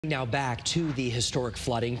Now back to the historic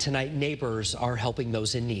flooding. Tonight, neighbors are helping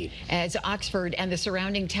those in need. As Oxford and the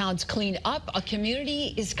surrounding towns clean up, a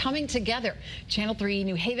community is coming together. Channel 3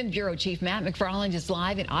 New Haven Bureau Chief Matt McFarland is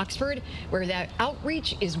live in Oxford, where that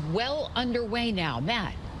outreach is well underway now.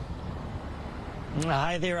 Matt.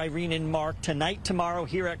 Hi there, Irene and Mark. Tonight, tomorrow,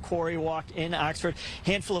 here at Quarry Walk in Oxford,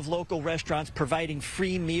 handful of local restaurants providing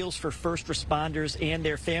free meals for first responders and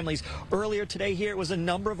their families. Earlier today here, it was a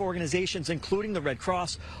number of organizations, including the Red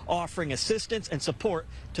Cross, offering assistance and support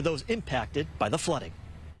to those impacted by the flooding.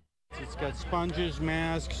 It's got sponges,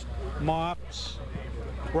 masks, mops,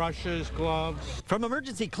 brushes, gloves. From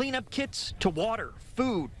emergency cleanup kits to water,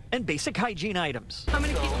 food, and basic hygiene items. How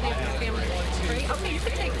many people do you have in your family? Three? Okay, you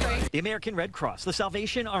can take three. The American Red Cross, the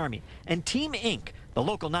Salvation Army, and Team Inc., the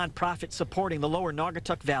local nonprofit supporting the lower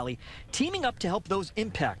Naugatuck Valley, teaming up to help those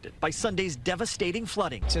impacted by Sunday's devastating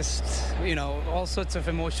flooding. Just, all sorts of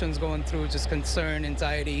emotions going through, just concern,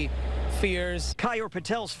 anxiety, fears. Kayor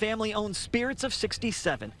Patel's family-owned Spirits of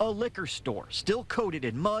 67, a liquor store still coated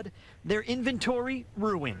in mud, their inventory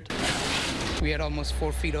ruined. We had almost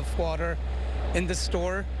 4 feet of water in the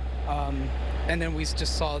store. And then we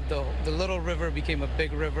just saw the little river became a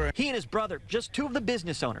big river. He and his brother, just two of the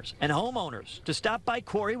business owners and homeowners, to stop by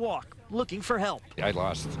Quarry Walk looking for help. I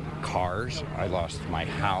lost cars, I lost my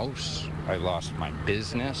house, I lost my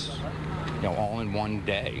business, all in one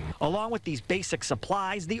day. Along with these basic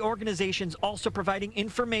supplies, the organization's also providing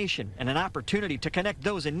information and an opportunity to connect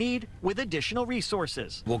those in need with additional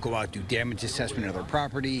resources. We'll go out, do damage assessment of their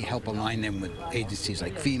property, help align them with agencies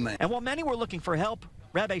like FEMA. And while many were looking for help,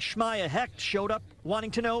 Rabbi Shmaya Hecht showed up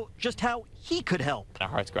wanting to know just how he could help. Our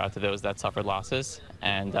hearts go out to those that suffered losses,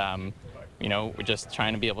 and we're just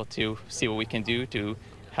trying to be able to see what we can do to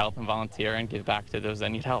help and volunteer and give back to those that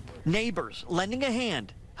need help. Neighbors lending a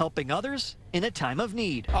hand, helping others in a time of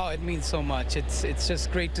need. Oh, it means so much. It's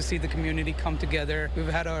just great to see the community come together. We've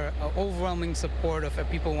had our overwhelming support of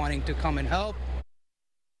people wanting to come and help.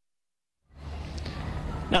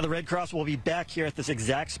 Now, the Red Cross will be back here at this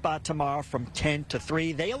exact spot tomorrow from 10 to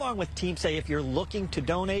 3. They, along with teams, say if you're looking to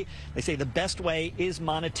donate, they say the best way is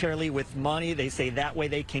monetarily with money. They say that way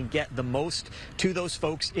they can get the most to those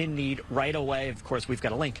folks in need right away. Of course, we've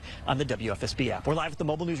got a link on the WFSB app. We're live at the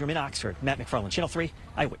mobile newsroom in Oxford. Matt McFarland, Channel 3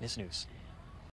 Eyewitness News.